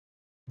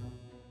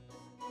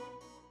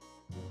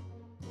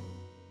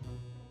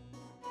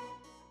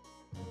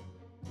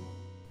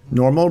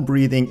Normal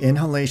breathing,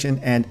 inhalation,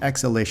 and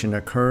exhalation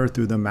occur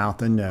through the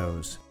mouth and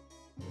nose.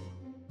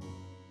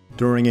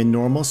 During a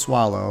normal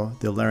swallow,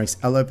 the larynx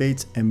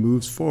elevates and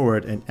moves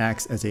forward and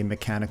acts as a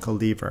mechanical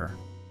lever.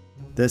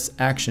 This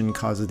action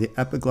causes the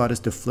epiglottis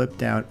to flip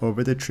down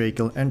over the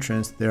tracheal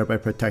entrance, thereby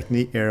protecting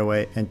the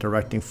airway and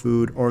directing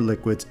food or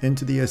liquids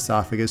into the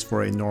esophagus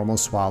for a normal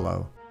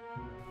swallow.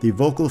 The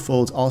vocal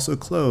folds also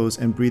close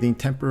and breathing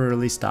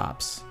temporarily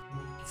stops.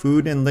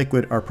 Food and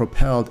liquid are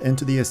propelled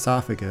into the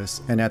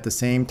esophagus and at the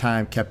same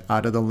time kept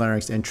out of the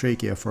larynx and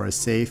trachea for a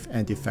safe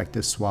and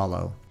effective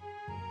swallow.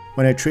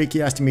 When a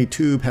tracheostomy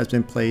tube has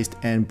been placed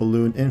and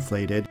balloon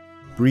inflated,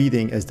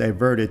 breathing is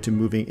diverted to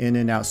moving in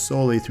and out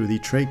solely through the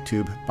trach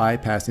tube,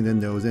 bypassing the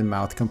nose and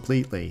mouth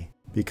completely.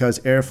 Because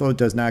airflow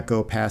does not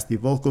go past the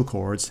vocal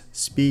cords,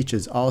 speech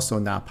is also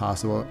not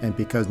possible, and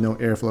because no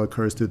airflow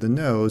occurs through the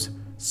nose,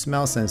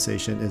 smell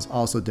sensation is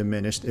also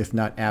diminished if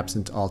not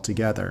absent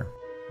altogether.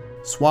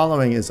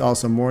 Swallowing is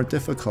also more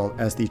difficult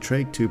as the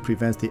trach tube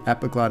prevents the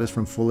epiglottis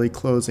from fully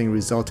closing,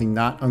 resulting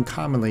not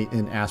uncommonly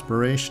in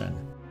aspiration.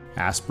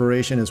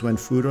 Aspiration is when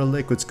food or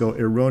liquids go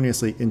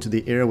erroneously into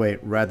the airway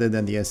rather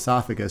than the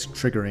esophagus,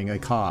 triggering a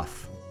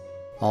cough.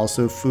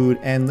 Also, food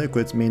and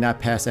liquids may not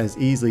pass as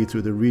easily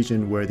through the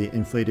region where the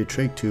inflated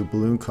trach tube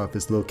balloon cuff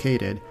is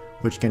located,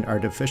 which can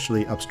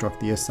artificially obstruct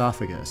the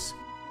esophagus.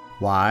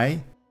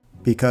 Why?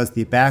 Because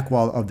the back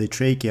wall of the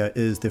trachea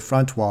is the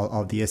front wall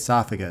of the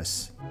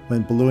esophagus.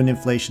 When balloon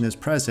inflation is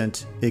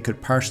present, it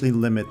could partially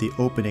limit the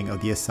opening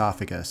of the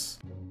esophagus.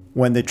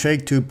 When the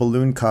trach tube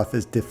balloon cuff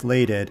is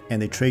deflated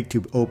and the trach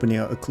tube opening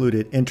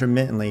occluded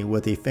intermittently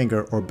with a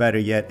finger, or better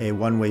yet a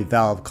one-way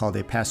valve called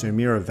a passey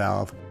muir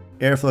valve,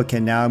 airflow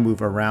can now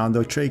move around the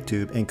trach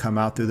tube and come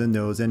out through the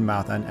nose and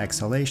mouth on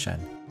exhalation.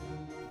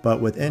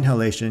 But with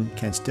inhalation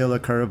can still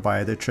occur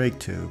via the trach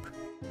tube.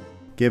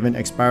 Given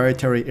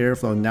expiratory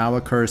airflow now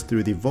occurs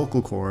through the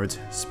vocal cords,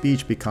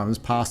 speech becomes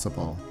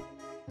possible.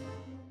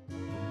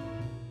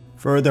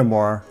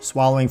 Furthermore,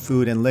 swallowing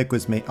food and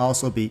liquids may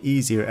also be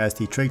easier as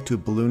the trach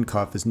tube balloon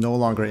cuff is no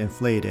longer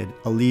inflated,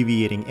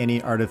 alleviating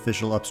any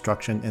artificial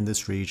obstruction in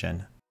this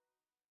region.